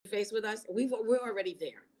face with us, we're already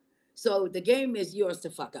there. So the game is yours to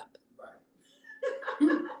fuck up.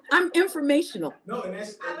 Right. I'm informational. No, and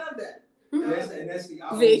that's I love that. And that's the I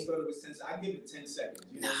always thought it was 10 seconds. I give it 10 seconds.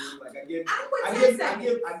 You know what I mean?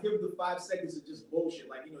 Like I give the 5 seconds of just bullshit,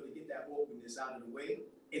 like to get that openness out of the way.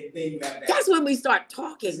 And then you have that. That's when we start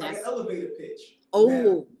talking. It's like an elevator pitch.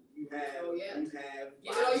 Oh. You have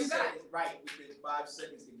 5 seconds. Right. Within 5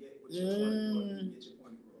 seconds to get what you want to get your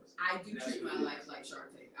point across. I do treat my life like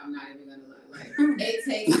Shark Tank. I'm not even gonna lie. Like it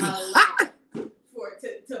takes a lot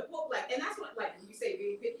to pull and that's what you say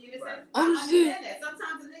being 50 in a sense. I understand that.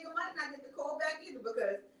 Sometimes a nigga might not get the call back either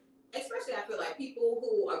because especially I feel like people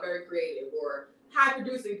who are very creative or high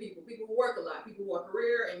producing people who work a lot, people who are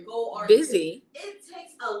career and goal oriented. Busy. It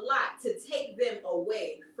takes a lot to take them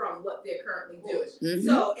away from what they're currently doing. Mm-hmm.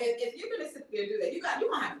 So if you're gonna sit there and do that, you're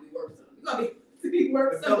gonna have to be worth something. You're gonna be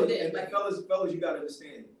worth something. Like fellas, you gotta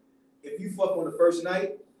understand. If you fuck on the first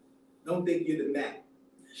night, don't think you're the Mac.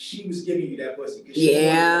 She was giving you that pussy because she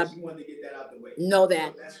wanted to get that out the way. Know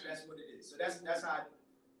that. So that's what it is. So that's how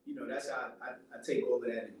I take all of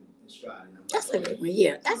that in stride. That's a good one.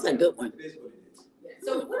 Yeah, that's a good one. It is what it is. Yeah.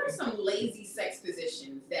 So what are some lazy sex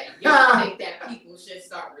positions that y'all think that people should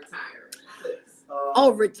start retiring?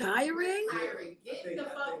 Retiring? Retiring. Get the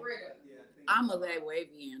fuck rid of. Yeah, I'm gonna let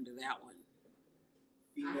Wavy handle that one.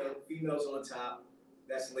 Females on top.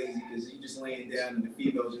 That's lazy because you just laying down and the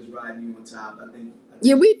females just riding you on top. I think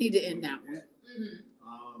we need to end that one.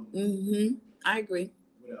 Mm-hmm. I agree.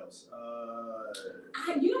 What else?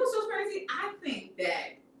 You know what's so crazy? I think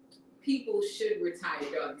that people should retire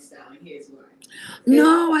doggy style, and here's why.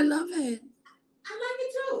 No, I love it. I like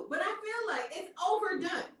it too, but I feel like it's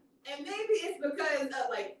overdone, and maybe it's because of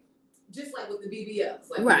just like with the BBLs,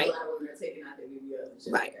 a lot of women are taking out their BBLs and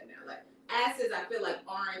shit like that now. Like asses, I feel like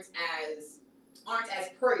aren't as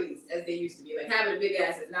praised as they used to be. Like having a big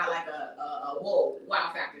ass is not like a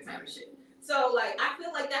wow factor type of shit. So I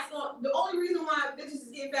feel like that's the only reason why bitches is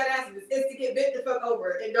getting fat asses is to get bent the fuck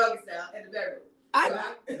over in doggy style in the bedroom. I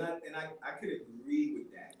could agree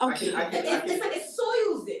with that. Okay. It's like it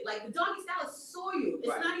soils it. Like the doggy style is soiled. It's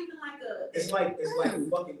not even like a. It's like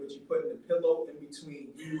fucking what you put in the pillow in between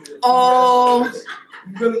you and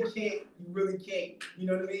the You really can't. You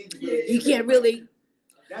know what I mean? You can't really.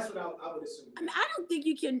 That's what I would assume. I mean, I don't think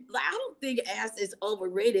you can. I don't think ass is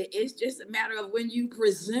overrated. It's just a matter of when you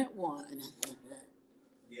present one. Yeah,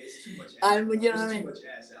 it's too much ass. You know what I mean? Too much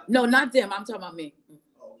ass out. No, not them. I'm talking about me.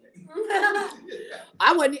 Okay.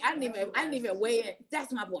 I didn't even weigh in.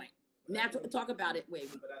 That's my point. Natural. Talk about it, Wavy.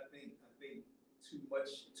 But I think too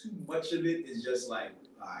much of it is just like,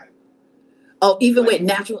 all right. Oh, even with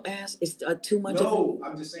natural ass, it's too much. No,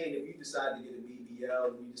 I'm just saying if you decide to get a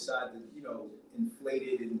BBL, you decide to inflate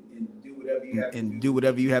it and do whatever you have to do. Do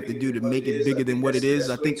whatever you have to do to make it bigger than what it is.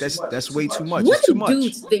 I think that's way too much. What do too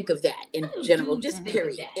dudes think of that in general? Just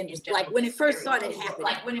period. And like when it first started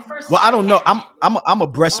happening. Well, I don't know. I'm a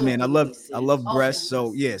breast man. I love breasts.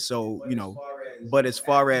 So yeah. So but as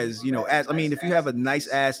far as as if you have a nice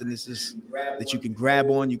ass and it's just that you can grab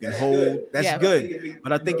on, you can hold, that's good.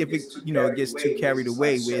 But I think if it gets too carried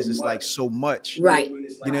away, where it's just like so much, right?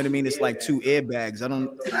 You know what I mean? It's like 2 airbags. I don't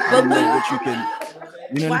know what you can.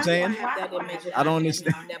 You know what I'm saying? I don't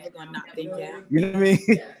understand. I'm never gonna not think that. You know what I mean?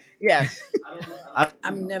 Yeah.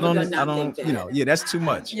 I'm never gonna not think that. Yeah, that's too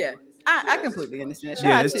much. Yeah. I completely understand.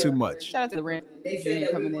 It's too much. Shout out to the random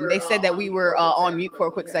coming in. They said that we were on mute for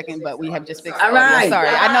a quick second, but we have just fixed it. All right. Sorry.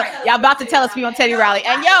 I know y'all about to tell us we on Teddy Riley.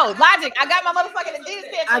 And Logic, I got my motherfucking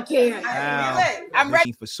Adidas pants. I can't. I'm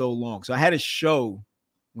ready for so long. So I had a show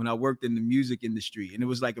when I worked in the music industry, and it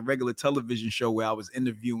was like a regular television show where I was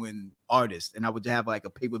interviewing artists, and I would have like a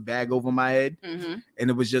paper bag over my head, and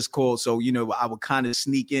it was just called. So I would kind of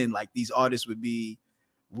sneak in, like these artists would be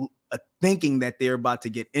thinking that they're about to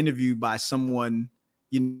get interviewed by someone,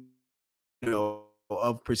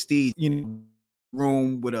 of prestige,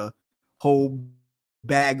 room with a whole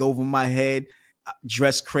bag over my head,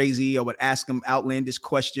 dressed crazy. I would ask them outlandish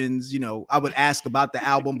questions. I would ask about the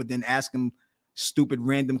album, but then ask them stupid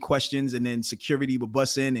random questions, and then security would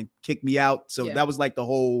bust in and kick me out. So that was like the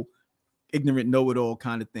whole ignorant know-it-all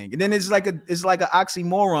kind of thing. And then it's like an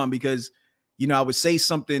oxymoron because, I would say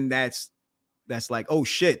something that's like, oh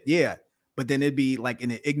shit, yeah. But then it'd be like in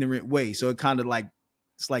an ignorant way. So it kind of like,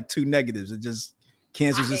 it's like two negatives. It just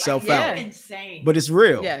cancels itself out. Insane. But it's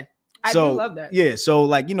real. Yeah. I do love that. Yeah. So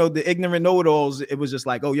like, the ignorant know-it-alls, it was just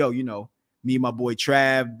like, oh, yo, me and my boy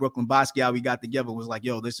Trav, Brooklyn Basquiat, we got together and was like,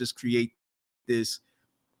 yo, let's just create this,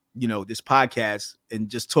 this podcast and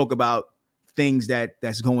just talk about things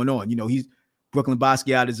that's going on. Brooklyn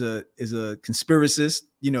Basquiat is a conspiracist.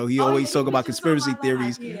 You know, he always talk about conspiracy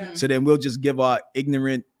theories. Yeah. So then we'll just give our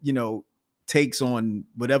ignorant, you know, takes on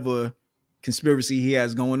whatever conspiracy he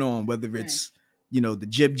has going on, whether it's, you know, the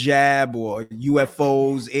jib jab or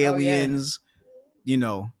UFOs, aliens, you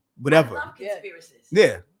know, whatever. I love conspiracies.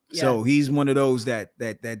 Yeah. So he's one of those that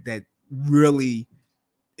really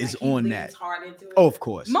is on that. Oh, of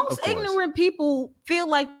course. Most ignorant people feel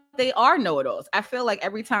like they are know-it-alls. I feel like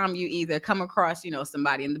every time you either come across, you know,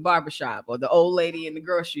 somebody in the barbershop or the old lady in the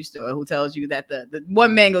grocery store who tells you that the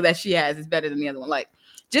one mango that she has is better than the other one. Like,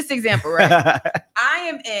 just example, right? I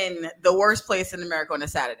am in the worst place in America on a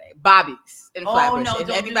Saturday, Bobby's in Flatbush. No,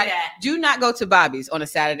 don't do that. Do not go to Bobby's on a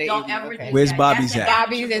Saturday Don't evening. ever do Where's that. Bobby's That's at?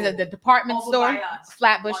 Bobby's is the department Over store, by us,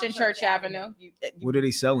 Flatbush on and Church Avenue. What are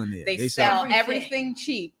they selling there? They sell everything. everything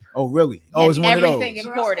cheap. Oh, really? Oh, it's one of everything those.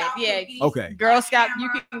 imported. Yeah. Okay. Girl Scout,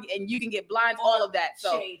 you can get blinds, all of that.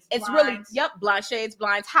 So Shades, it's blinds. really blind shades,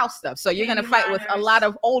 blinds, house stuff. So you're gonna Baby fight with a liners. lot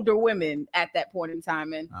of older women at that point in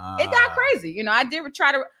time, and it got crazy. You know, I did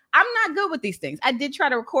try to. I'm not good with these things. I did try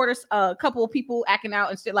to record a couple of people acting out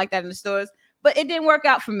and shit like that in the stores, but it didn't work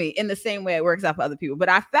out for me in the same way it works out for other people. But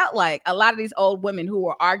I felt like a lot of these old women who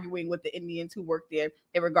were arguing with the Indians who worked there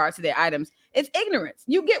in regards to their items, it's ignorance.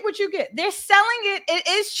 You get what you get. They're selling it. It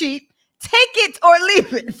is cheap. Take it or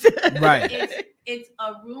leave it. Right. It's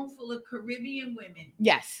a room full of Caribbean women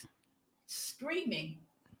Yes. screaming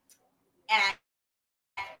at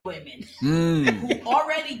women Mm. who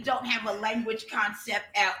already don't have a language concept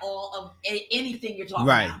at all of anything you're talking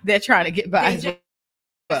Right. about. They're trying to get by. They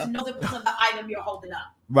just know the of the item you're holding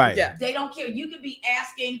up. Right. Yeah. They don't care. You could be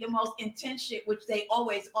asking the most intense shit, which they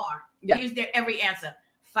always are. Yeah. Here's their every answer.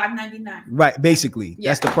 $5.99. Right. Basically,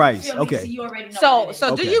 Yeah. that's the price. Feel me? So Okay. you already know. So what it is. do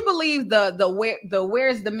Okay. you believe the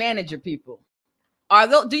where's the manager people? Are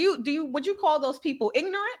those would you call those people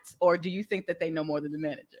ignorant, or do you think that they know more than the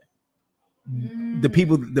manager? The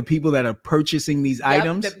people that are purchasing these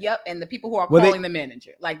items. And the people who are Well, calling the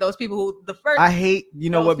manager, like those people who the first. I hate, you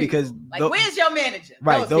know those what, people. because like, where's your manager?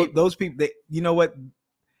 right, Those those people, they, you know what,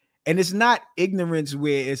 and it's not ignorance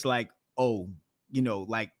where it's like, oh, you know,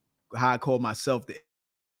 like how I call myself the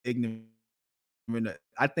ignorant.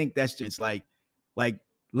 I think that's just like,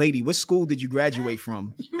 lady, what school did you graduate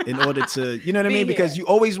from in order to, you know what I Be mean? Because here. you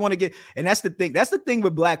always want to get, and that's the thing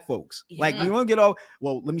with black folks. Like, Yeah. you want to get all,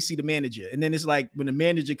 well, let me see the manager. And then it's like, when the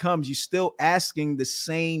manager comes, you're still asking the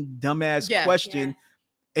same dumbass Yeah. question.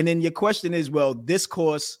 And then your question is, well, this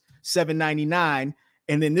costs $7.99,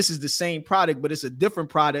 and then this is the same product, but it's a different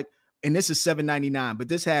product, and this is $7.99, but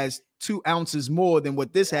this has 2 ounces more than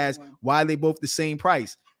what this has. Why are they both the same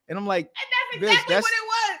price? And I'm like, And that's exactly Bitch, what it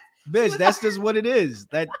was. bitch, that's just what it is.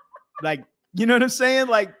 That, like, you know what I'm saying?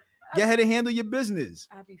 Like, go ahead and handle your business.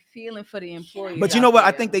 I be feeling for the employees. But you out know what?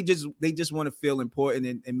 I there. think they just want to feel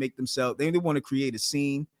important and make themselves. They want to create a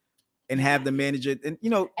scene and have the manager. And you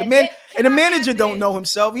know, the manager don't know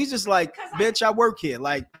himself. He's just like, bitch, I work here.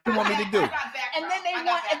 Like, what do you want me to do? And then they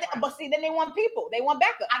want, but see, then they want people. They want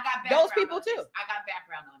backup. I got background Those people on too. this. I got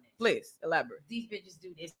background on this. Please elaborate. These bitches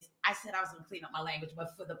do this. I said I was going to clean up my language,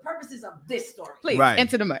 but for the purposes of this story, Please Right.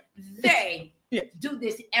 into the mic. they Yeah. do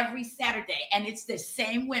this every Saturday, and it's the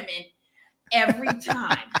same women every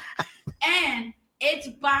time. And it's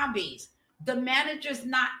Bobby's. The manager's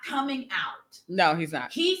not coming out. No, he's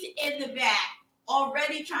not. He's in the back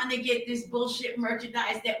already trying to get this bullshit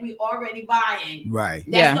merchandise that we already buying. Right. That's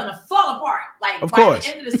Yeah. gonna fall apart. Like Of by course.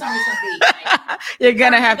 the end of the summer, it's gonna be like, You're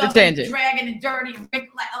gonna have to change it. Dragging and dirty, and like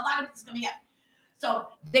a lot of it's gonna be up. So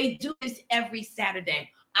they do this every Saturday.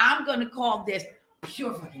 I'm gonna call this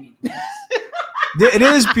pure fucking ignorance. It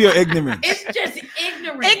is pure ignorance. It's just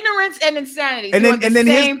ignorant. Ignorance and insanity. And then- doing and the then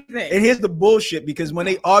here's- same thing. And here's the bullshit, because when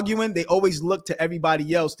they arguing, they always look to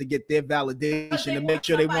everybody else to get their validation they to make want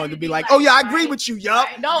sure they somebody want to to be be like, like, oh yeah, I agree right, with you, yup.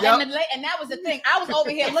 right. No, Yup. and that was the thing. I was over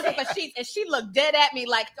here looking for sheets, and she looked dead at me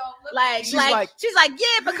like She's like- she's like,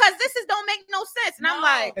 yeah, because this is don't make no sense. And I'm No.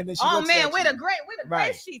 like, And then she oh looks man, at where you. the gray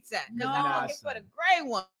Right. sheets at? No. Because I'm Nah, looking for son. the gray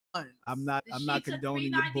one. I'm not The sheets are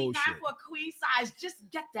condoning the $3.99 bullshit. for a queen size. Just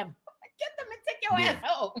get them. Get them and take your Yeah.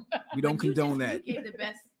 ass home. We don't But you condone that. You gave the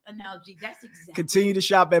best analogy. That's exactly. Continue to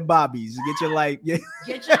shop at Bobby's. Get your life. Yeah.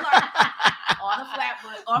 Get your life on the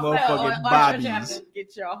Flatbush. Motherfucking Bobby's.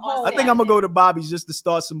 Get your whole. I think I'm gonna go to Bobby's just to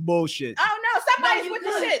start some bullshit. Oh no, somebody's No, you with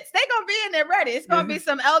good. the shits. They gonna be in there ready. It's gonna be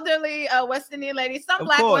some elderly West Indian ladies, some Of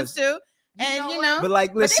black ones course. too. And know you what? know, But like,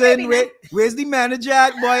 But they listen, may be where's the manager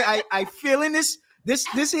at, boy? I feeling this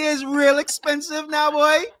here is real expensive now,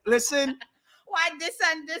 boy. Listen. why this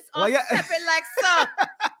and this Well, are yeah. separate like so.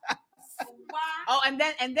 Why? Oh, and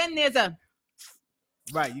then there's a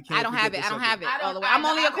Right. You can't. I don't have it. I don't have it. I All the way. don't- I'm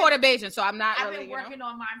only a quarter Bayesian, so I'm not I've really. been working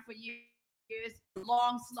on mine for years.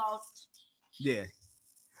 Long, slow. Yeah.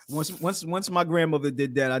 Once my grandmother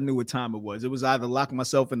did that, I knew what time it was. It was either lock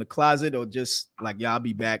myself in the closet or just like, yeah, I'll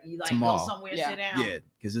be back You like tomorrow. go somewhere, Yeah. sit down. Yeah,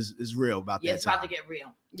 because it's real about Yeah, that it's time. about to get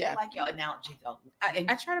real. Yeah. I like your analogy though.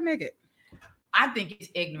 I try to make it. I think it's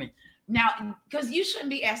ignorant. Now, because you shouldn't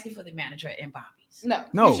be asking for the manager in Bobby's. No,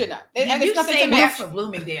 No. you should not. And And you it's nothing say to that match. for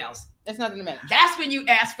Bloomingdale's. It's nothing to match. That's when you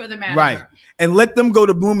ask for the manager. Right. And let them go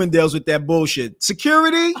to Bloomingdale's with that bullshit.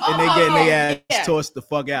 Security, and they getting their ass yeah. tossed the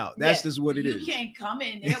fuck out. That's Yeah. just what it You is. can't come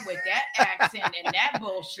in there with that accent and that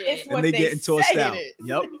bullshit. It's And what they they getting tossed say it out. is.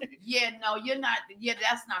 Yep. Yeah, no, you're not. Yeah,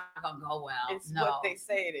 that's not gonna go well. It's no. what they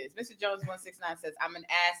say it is. Mr. Jones 169 says, "I'm an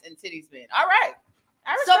ass and titties man." All right.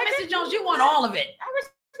 I So, respect Mr. it. Jones, you want all of it. I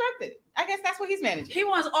respect it. I guess that's what he's managing. He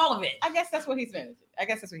wants all of it. I guess that's what he's managing. I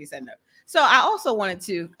guess that's what he said. No. So I also wanted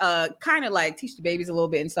to kind of like teach the babies a little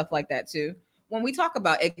bit and stuff like that too. When we talk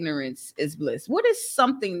about ignorance is bliss, what is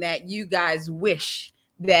something that you guys wish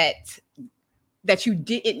that you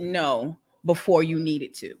didn't know before you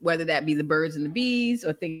needed to, whether that be the birds and the bees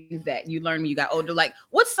or things that you learned when you got older? Like,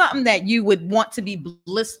 what's something that you would want to be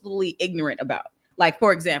blissfully ignorant about? Like,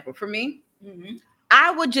 for example, for me,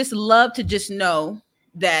 I would just love to just know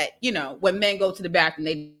that, you know, when men go to the bathroom,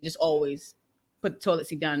 they just always put the toilet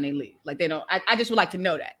seat down and they leave. Like, they don't. I just would like to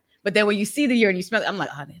know that. But then when you see the urine, you smell it, I'm like,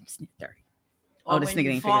 oh, this nigga dirty. Or this when nigga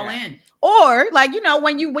you ain't fall figured it in Or like, you know,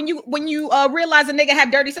 when you realize a nigga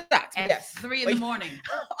have dirty socks. at Yes. 3 in the morning.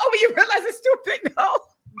 Oh, but you realize it's stupid. No.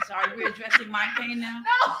 I'm sorry, we're addressing my pain now.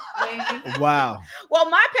 Lady. Wow. Well,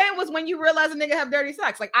 my pain was when you realize a nigga have dirty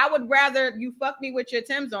socks. Like, I would rather you fuck me with your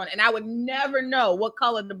Timbs on, and I would never know what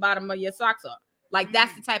color the bottom of your socks are. Like,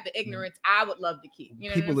 that's the type of ignorance I would love to keep. You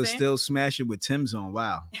know People what are I'm saying? still smashing with Tim's on.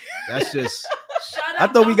 Wow. That's just Shut I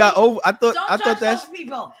up. thought we got over. I Don't thought judge that's those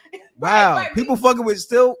people. wow. right. People fucking with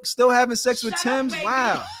still having sex with Shut up, Tim's. baby.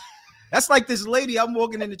 Wow. That's like this lady. I'm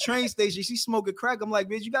walking in the train station. She's smoking crack. I'm like,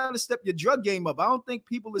 bitch, you gotta step your drug game up. I don't think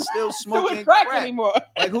people are still Doing smoking crack crack. anymore.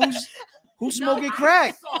 Like who's No, smoking I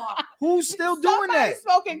crack? saw- Who's still doing Somebody that?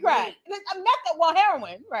 smoking crack. Method, well,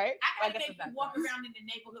 heroin, right? I guess gotta make it's you not walk drugs. around in the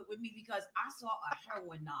neighborhood with me because I saw a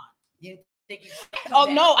heroin knob. You think you?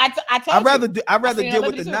 Oh no, I told I'd rather you. I'd rather seen it deal on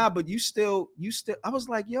with the Liberty too. knob, but you still. I was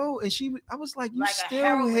like, yo, and I was like, you Like a still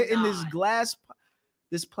heroin hitting this knob. glass,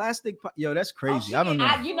 this plastic. Yo, that's crazy. she I don't know.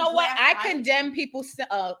 get You know what? I Glass pipe. condemn people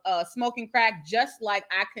smoking crack just like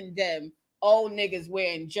I condemn old niggas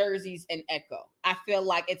wearing jerseys and Echo. I feel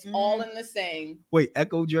like it's all in the same. Wait,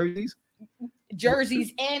 Echo jerseys?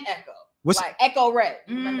 Jerseys and Echo. What's Like Echo Red.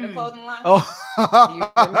 Remember the Mm. clothing line? oh?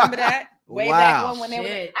 You remember that? Way back Wow. when they were.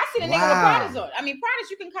 Shit. I seen a nigga with Wow. Pradas on. I mean, Pradas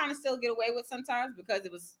you can kind of still get away with sometimes because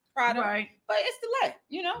it was Prada. Right. But it's the leg,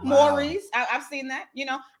 you know. Wow. Maurice, I've seen that. You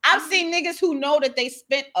know, I've seen niggas who know that they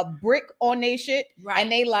spent a brick on their shit, Right.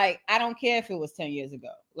 and they like, I don't care if it was 10 years ago.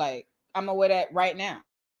 Like, I'm gonna wear that right now.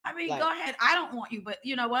 I mean, like- go ahead. I don't want you, but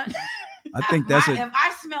you know what? I think that's it. If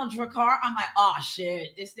I smell Dracar, I'm like, oh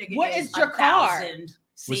shit, this nigga. What is is Dracar? 1,000.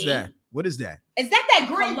 What's See? that? What is that? Is that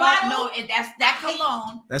green Cologne, bottle? no, that's that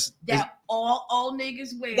cologne That's that all old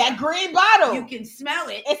niggas wear. That green bottle. You can smell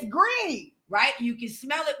it, It's green. right? You can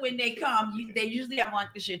smell it when they come. They usually have on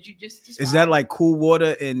the shit you just. is described. that like cool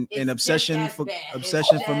water and It's obsession just as for bad. It's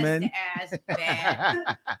obsession for just men? as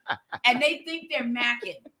bad. And they think they're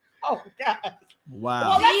macking. Oh God. Wow.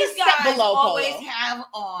 Well, that's These a step guys below always polo. have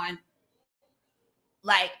on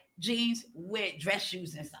like jeans with dress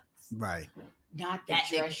shoes and socks. Right. Not the That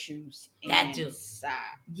dress nigga. shoes. That and dude. socks.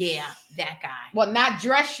 Yeah, that guy. Well, not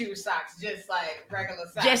dress shoe socks, just like regular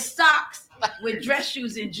socks. Just socks with dress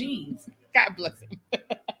shoes and jeans. God bless him.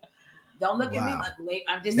 Don't look at me Wow. like, wait,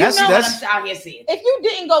 I'm just That's- you know what that's- I'm out here seeing. If you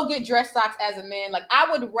didn't go get dress socks as a man, like I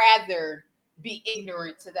would rather be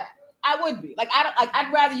ignorant to that. I would be like, I don't like.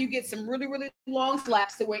 I'd rather you get some really, really long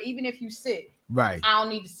slacks to where even if you sit, Right. I don't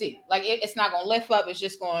need to see. Like it's not gonna lift up. It's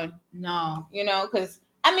just going, No. you know, because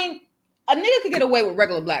I mean, a nigga could get away with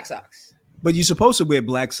regular black socks. But you're supposed to wear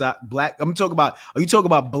black sock. Black. I'm talking about. Are you talking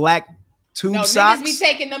about black tube No, socks? niggas be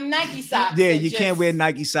taking them Nike socks. Yeah, and you can't just- wear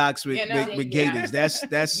Nike socks with you know, with yeah. gators.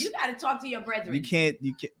 That's You gotta talk to your brethren. you can't.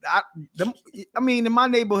 I mean, in my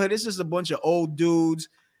neighborhood, it's just a bunch of old dudes.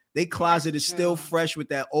 They closet is still true. fresh with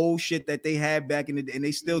that old shit that they had back in the day, and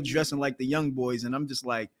they still dressing like the young boys. And I'm just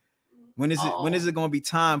like, when is it going to be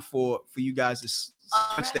time for you guys to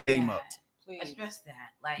switch the game up? I stress that.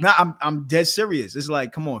 Like, No, I'm dead serious. It's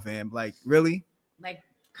like, come on, fam. Like, really? like,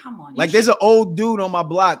 come on. Like, there's an old dude on my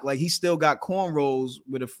block. Like, he still got cornrows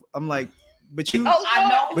with a. I'm like, but you, Oh, I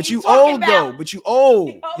know. but who you talking old about. though. But you old.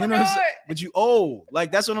 Oh, You know what I'm Lord. saying? But you old.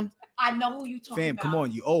 Like, that's what I'm. I know who you talking Fam, about. come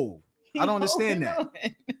on, you old. I don't understand that.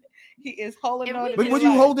 He is holding on. But what are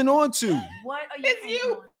you holding on to? What are you? It's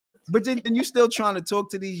you. But then you still trying to talk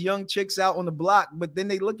to these young chicks out on the block, but then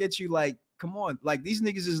they look at you like, come on, like these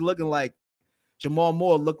niggas is looking like Jamal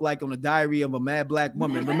Moore looked like on the Diary of a Mad Black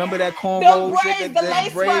Woman. Remember that cornrow shit? The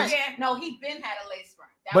lace front. Yeah. No, he been had a lace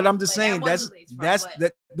front. But I'm just saying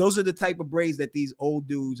those are the type of braids that these old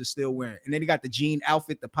dudes are still wearing. And then they got the jean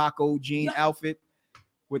outfit, the Paco jean outfit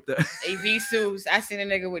with the Evisus. I seen a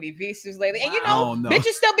nigga with Evisus lately, and you Wow. know,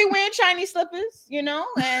 bitches still be wearing Chinese slippers, you know,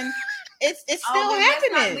 and it's still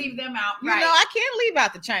happening. Let's not leave them out. You know, I can't leave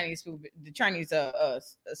out the Chinese food, the Chinese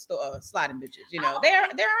slotting bitches. You know, they're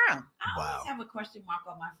around. I always have a question mark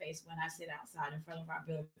on my face when I sit outside in front of our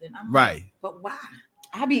building. I'm right. Like, but why?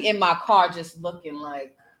 I be in my car just looking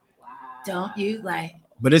like, wow. Don't you like?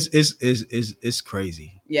 But it's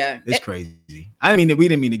crazy. Yeah, it's crazy. I mean, we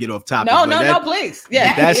didn't mean to get off topic. No, please.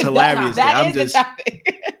 Yeah, that's hilarious. That is the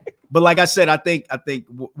topic. But like I said, I think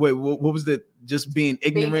what was the just being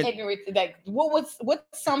ignorant? Being ignorant, like what's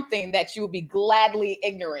something that you would be gladly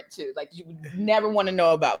ignorant to, like you would never want to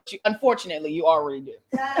know about. Unfortunately, you already do.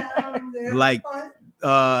 Like,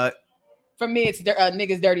 for me, it's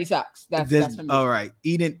niggas' dirty socks. That's for me. All right,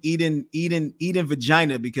 eating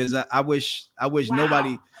vagina because I wish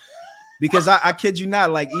nobody. Because I kid you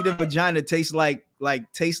not, like eating vagina tastes like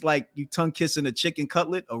you tongue kissing a chicken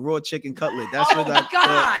cutlet, a raw chicken cutlet. That's what I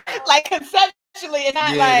thought. Like conceptually, and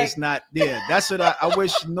not like it's not. Yeah, that's what I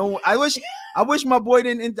wish. No, I wish my boy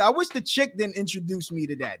didn't. I wish the chick didn't introduce me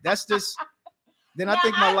to that. That's just. Then I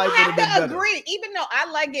think my life would have been better. Agree, even though I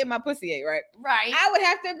like getting my pussy ate, right? Right. I would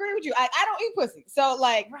have to agree with you. I don't eat pussy, so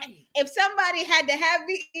like, if somebody had to have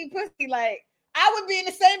me eat pussy, like. I would be in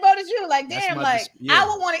the same boat as you. Like, damn, like I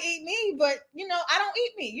would want to eat me, but you know, I don't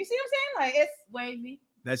eat me. You see what I'm saying? Like, it's wavy.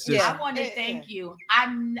 That's just. I want to thank you.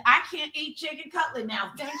 I can't eat chicken cutlet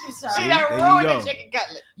now. Thank you, sir. She done ruined the chicken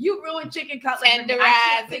cutlet. You ruined chicken cutlet. I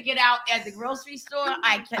can't pick it out at the grocery store.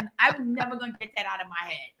 I'm never gonna get that out of my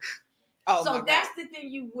head. Oh, so that's the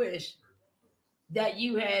thing you wish that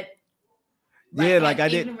you had. Like I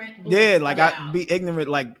did. Yeah, like I'd be ignorant,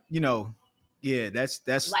 like you know. Yeah, that's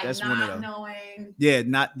like that's not one of them. Knowing. Yeah,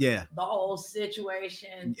 the whole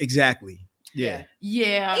situation. Exactly. Yeah.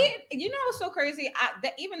 You know what's so crazy?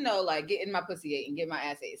 That even though like getting my pussy ate and getting my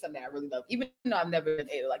ass ate is something I really love, even though I've never been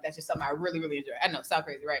ate, like that's just something I really, really enjoy. I know, it sounds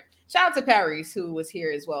crazy, right? Shout out to Paris, who was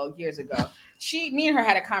here as well years ago. Me and her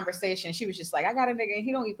had a conversation. She was just like, I got a nigga and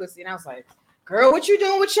he don't eat pussy. And I was like, girl, what you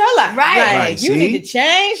doing with your life? Right. You need to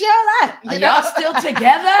change your life. Are y'all still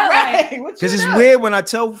together? Right. Because it's weird when I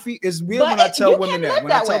tell women that.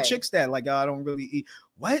 When I tell chicks that, like, I don't really eat.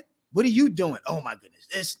 What are you doing? Oh my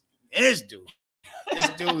goodness. This dude. This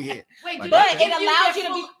dude here. Wait, like, but it allows you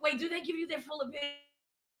to be. Wait, do they give you their full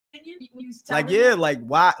opinion? Like, yeah, like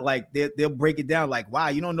why? Like they'll break it down. Like,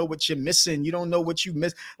 why? You don't know what you're missing. You don't know what you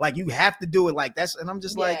miss. Like, you have to do it like that's. And I'm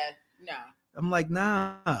just like, no. I'm like,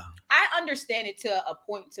 nah. I understand it to a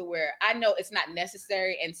point to where I know it's not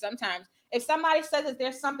necessary. And sometimes if somebody says that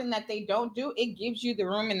there's something that they don't do, it gives you the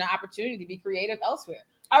room and the opportunity to be creative elsewhere.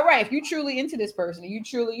 All right, if you're truly into this person and you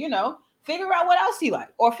truly, you know, figure out what else he like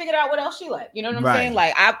or figure out what else she like. You know what I'm saying?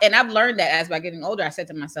 Like I've learned that as by getting older, I said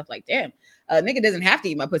to myself, like, damn, a nigga doesn't have to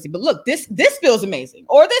eat my pussy. But look, this feels amazing,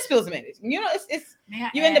 or this feels amazing. You know, it's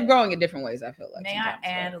you end up growing in different ways, I feel like. May I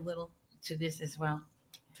add a little to this as well?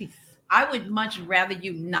 Please. I would much rather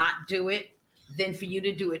you not do it than for you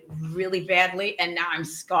to do it really badly. And now I'm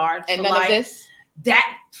scarred. And none of this?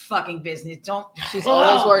 That fucking business. She's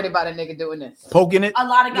always worried about a nigga doing this. Poking it? A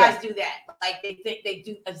lot of guys do that. Like they think they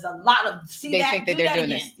do. There's a lot of, they think that they're doing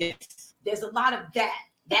this. Yes. There's a lot of that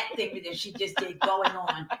thing that she just did going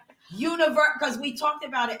on. Because we talked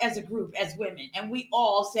about it as a group, as women. And we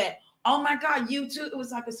all said, oh my God, you too. It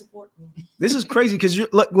was like a support group. This is crazy because you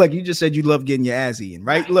look like you just said you love getting your ass eaten,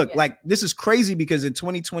 right? Look, like this is crazy because in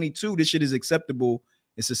 2022, this shit is acceptable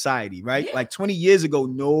in society, right? Yeah. Like 20 years ago,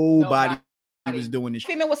 nobody was doing this.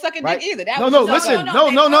 Female was sucking dick either. That listen, no.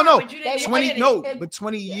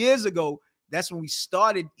 20 Yeah. years ago, that's when we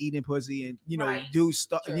started eating pussy, and you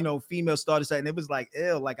know, females started saying it was like,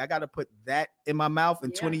 ew, like I gotta put that in my mouth.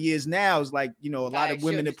 And 20 years now is like, you know, a lot of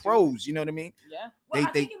women are pros. You know what I mean? Yeah. Well,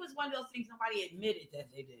 I think it was one of those things nobody admitted that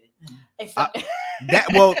they did.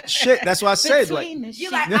 Shit. That's what I said. Like,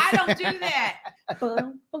 you're like, I don't do that.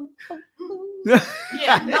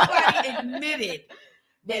 Yeah, nobody admitted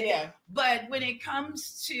that. Yeah. But when it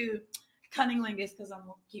comes to cunnilingus, because I'm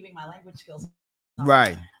keeping my language skills,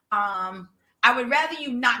 right. I would rather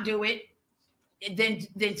you not do it than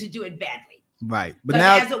to do it badly. Right. But But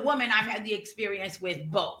now, as a woman, I've had the experience with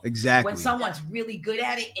both. exactly. When someone's really good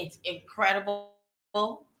at it, it's incredible.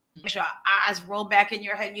 Your eyes roll back in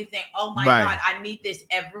your head and you think, oh my Right. God, I need this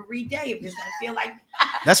every day. It doesn't feel like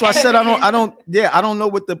That's why I said I don't know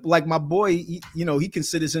what the, like my boy, he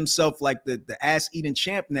considers himself like the ass eating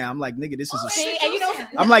champ now. I'm like, nigga, this is a See, and you know,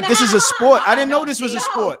 I'm like, this is a sport. I didn't know this was a No.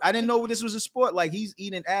 sport. I didn't know this was a sport. Like he's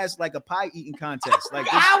eating ass like a pie eating contest. Like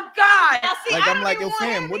this, oh God. Now, see, like I I'm don't like, even yo, want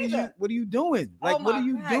fam, him what either. are you doing? Like, Oh what my are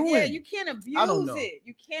you God, doing? Yeah, you can't abuse know. it.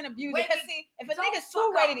 You can't abuse Wait, it. Because see, if a don't nigga's fuck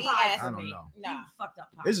too ready up to eat pie ass, for I don't me. know. You Nah. fucked up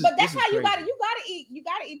pie. This is- but that's how you crazy.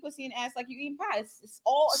 gotta eat pussy and ass like you eat pie. It's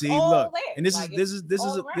all See, all look, there. and this Like, is this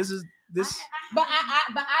all is around. this. But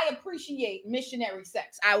I appreciate missionary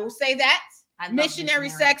sex. I will say that I love missionary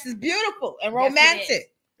sex is beautiful and Yes, it romantic. is.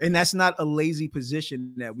 And that's not a lazy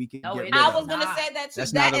position that we can No, get it rid I of. was gonna Not. say that too.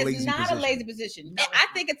 That's That not a is lazy not position. a lazy position. No, I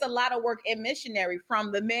it's think it's a lot of work in missionary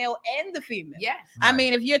from the male and the female. Yes. I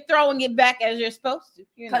mean, if you're throwing it back as you're supposed to,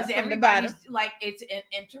 Because from the everybody's bottom. like it's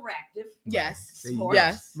interactive. Yes. There you Sports. go.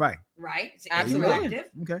 Yes. Right. Right? It's Absolutely. interactive.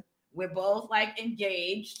 Okay. We're both like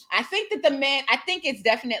engaged. I think that I think it's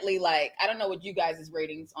definitely like, I don't know what you guys'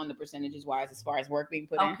 ratings on the percentages wise as far as work being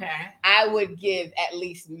put in. Okay. I would give at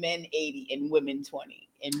least men 80 and women 20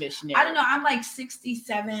 in missionary. I don't know. I'm like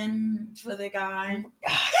 67 for the guy.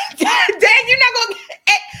 Dan, you're not gonna.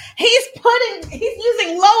 He's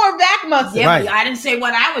using lower back muscles. Yeah, Right. but I didn't say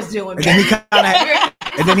what I was doing. And then he kind of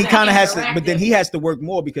and then he kind of has to, Interactive. but then he has to work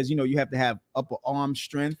more because you have to have upper arm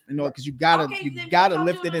strength, because you gotta then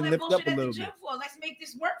lift don't it do and all that lift up bullshit a at the little gym bit. for. Let's make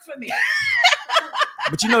this work for me.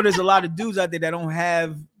 But there's a lot of dudes out there that don't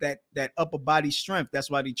have that upper body strength. That's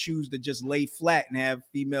why they choose to just lay flat and have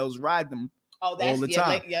females ride them, Oh, that's all the yeah, time.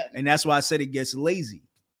 like, yeah, and that's why I said it gets lazy.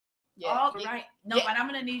 yeah, All yeah. right. No, Yeah. but I'm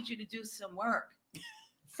gonna need you to do some work.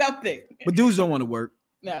 Something. But dudes don't want to work.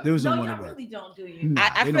 No. Dudes No, don't you want to work. really don't, do you? Nah,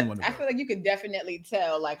 I they don't feel, want to I work. feel like you can definitely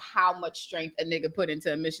tell like how much strength a nigga put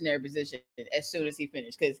into a missionary position as soon as he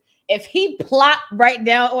finished. Because if he plopped right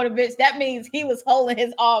down on a bitch, that means he was holding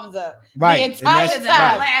his arms up Right. the And entire that's-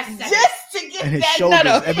 time Last second. just to get And his that shoulders,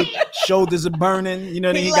 nut up. shoulders are burning.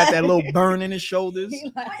 Then He he got that like- little burn in his shoulders. He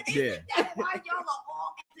like- But Yeah. isn't that why y'all are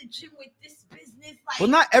all at the gym with this business? Like, Well,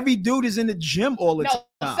 not every dude is in the gym all the No,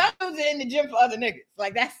 time. some dudes are in the gym for other niggas.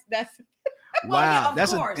 Like that's Well, yeah, Wow, of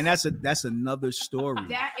that's course. that's another story.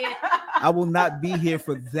 that is. I will not be here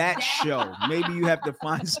for that show. Maybe you have to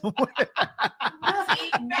find someone. See,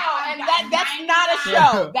 No, now I and got that's not a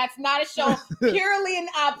 99 show. That's not a show. Purely an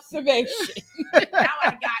observation. Now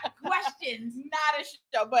I got questions. Not a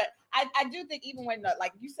show. But I do think even when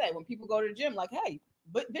like you say, when people go to the gym, like, hey,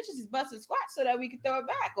 but bitches is busting squats so that we can throw it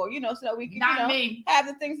back, or so that we can Not me. have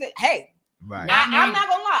the things that Right. I'm not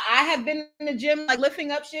gonna lie. I have been in the gym like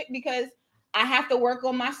lifting up shit because I have to work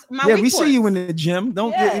on my Yeah, weak we see you in points. the gym.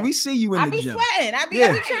 Yeah. We see you in I the be gym. sweating. I be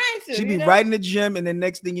Yeah. trying to. She be you know? right in the gym, and the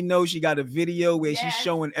next thing you know, she got a video where she's Yes.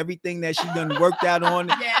 showing everything that she done worked out on.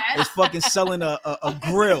 Yes. Is fucking selling a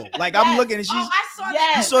grill. Like I'm Yes. looking and she's. Oh, I saw Yes.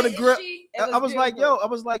 that. You saw the Is grill- she- It I was like,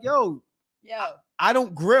 beautiful. Yo, I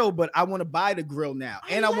don't grill, but I want to buy the grill now,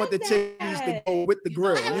 I and I want the love titties to that. go with the You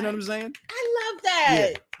grill. know You know what? what I'm saying? I love that. Yeah,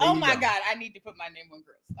 there Oh you my go. god, I need to put my name on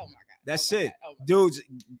grills. Oh my god. That's Oh my it. God. Oh my Dudes.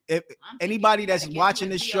 If I'm thinking anybody you that's gotta get watching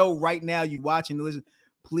you a this deal. show right now, you watching, listen,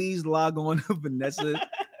 please log on to Vanessa,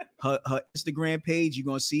 her Instagram page. You're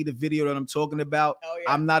gonna see the video that I'm talking about. Oh,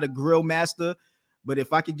 yeah. I'm not a grill master, but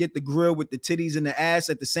if I could get the grill with the titties and the ass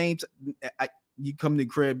at the same time, you come to the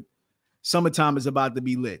crib. Summertime is about to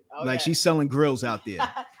be lit. Oh, like yeah. she's selling grills out there.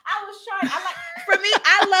 I was trying. For me,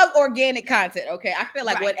 I love organic content. Okay, I feel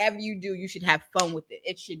like Right. whatever you do, you should have fun with it.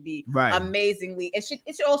 It should be Right. amazingly. It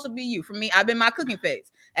should also be you. For me, I've been my cooking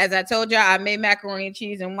phase. As I told y'all, I made macaroni and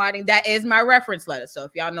cheese and whiting. That is my reference letter. So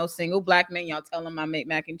if y'all know single black men, y'all tell them I make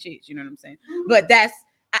mac and cheese. You know what I'm saying? But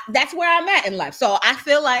that's where I'm at in life. So I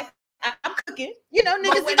feel like I'm cooking. You know,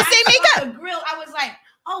 But niggas when need to see me I saw cook. the grill, I was like,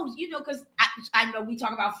 oh, because I know we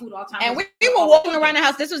talk about food all the time. And we were walking around the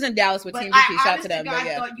house. This was in Dallas with But Team I BP. Shout out to honest them. God But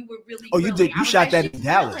yeah. thought you were really Oh, you grilling. did. I You was shot like, that she's in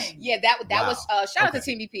Dallas. grilling. Yeah, that Wow. was shout out to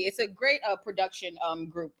Okay. Team BP. It's a great production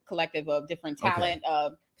group collective of different Okay. talent,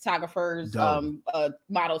 photographers, Dope.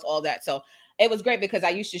 models, all that. So it was great because I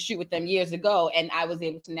used to shoot with them years ago, and I was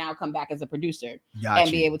able to now come back as a producer Got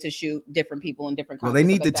and be you. able to shoot different people in different. Well, they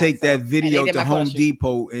need to concepts like take that So- video and they did to my Home photo shoot.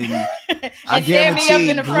 Depot, and I And stand me up guarantee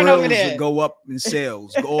in the front over grills there. will go up in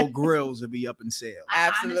sales. All grills will be up in sales. I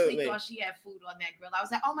Absolutely. honestly thought she had food on that grill. I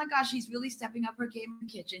was like, oh my gosh, she's really stepping up her game in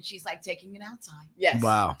the kitchen. She's like taking it outside. Yes.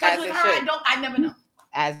 Wow. Because As with it her, should. I never know.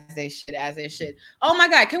 As they should. Oh my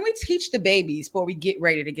God, can we teach the babies before we get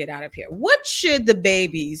ready to get out of here? What should the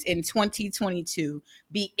babies in 2022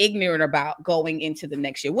 be ignorant about going into the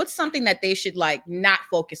next year? What's something that they should like not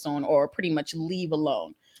focus on or pretty much leave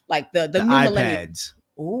alone? Like the new iPads.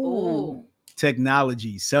 Ooh.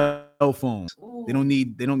 Technology, cell phones. Ooh. They don't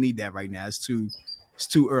need that right now. It's too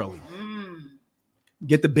early.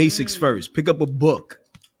 Get the basics first. Pick up a book.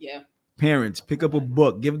 Yeah. Parents, pick up a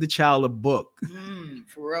book. Give the child a book.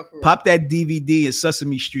 For real. Pop that DVD at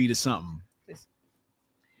Sesame Street or something.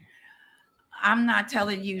 I'm not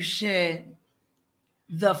telling you shit.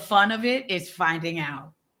 The fun of it is finding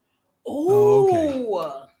out.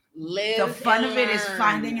 The fun of it is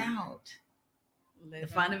finding out. The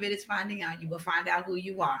fun of it is finding out. You will find out who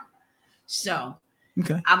you are. So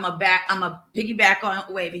I'm a piggyback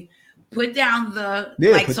on Wavy. Put down the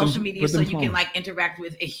social media so you can like interact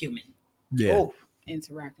with a human. Yeah. Oh,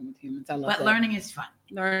 interacting with humans. I love that. But learning is fun.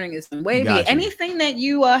 Wavy, anything that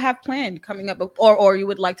you have planned coming up or you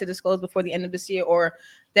would like to disclose before the end of this year or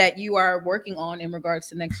that you are working on in regards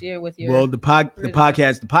to next year with your the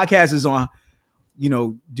podcast is on,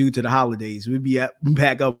 due to the holidays. We'll be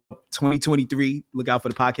back up 2023. Look out for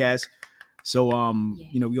the podcast. So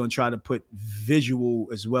we're gonna try to put visual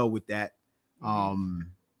as well with that. Tons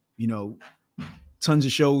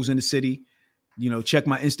of shows in the city. Check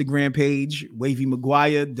my Instagram page, Wavy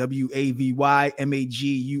Maguire, WavyMaguire.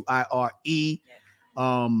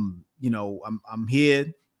 I'm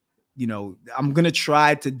here. I'm gonna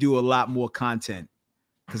try to do a lot more content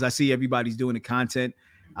because I see everybody's doing the content.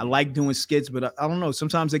 I like doing skits, but I don't know.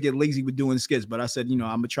 Sometimes I get lazy with doing skits, but I said, I'm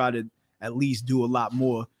gonna try to at least do a lot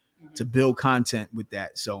more to build content with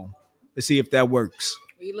that. So let's see if that works.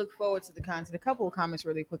 We look forward to the content. A couple of comments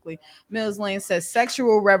really quickly. Mills Lane says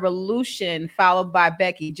sexual revolution followed by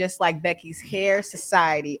Becky, just like Becky's hair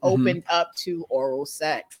society opened up to oral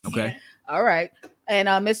sex. Okay. All right. And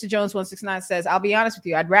Mr. Jones 169 says, I'll be honest with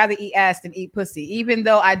you. I'd rather eat ass than eat pussy, even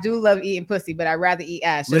though I do love eating pussy, but I'd rather eat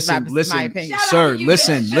ass. Listen, my opinion. sir,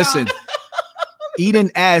 listen.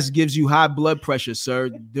 Eating ass gives you high blood pressure,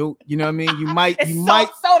 sir. You know what I mean? You might.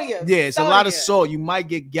 Sodium. Yeah, it's a lot of salt. You might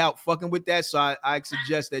get gout fucking with that. So I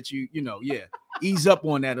suggest that you ease up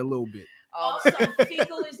on that a little bit. Also,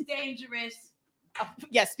 fecal is dangerous.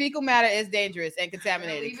 Yes, fecal matter is dangerous and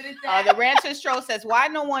contaminated. Leave it at that. The Rancher Stroll says, why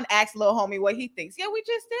no one asked Lil Homie what he thinks? Yeah, we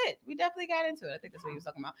just did. We definitely got into it. I think that's what he was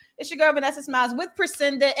talking about. It's your girl, Vanessa Smiles with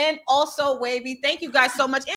Priscinda and also Wavy. Thank you guys so much.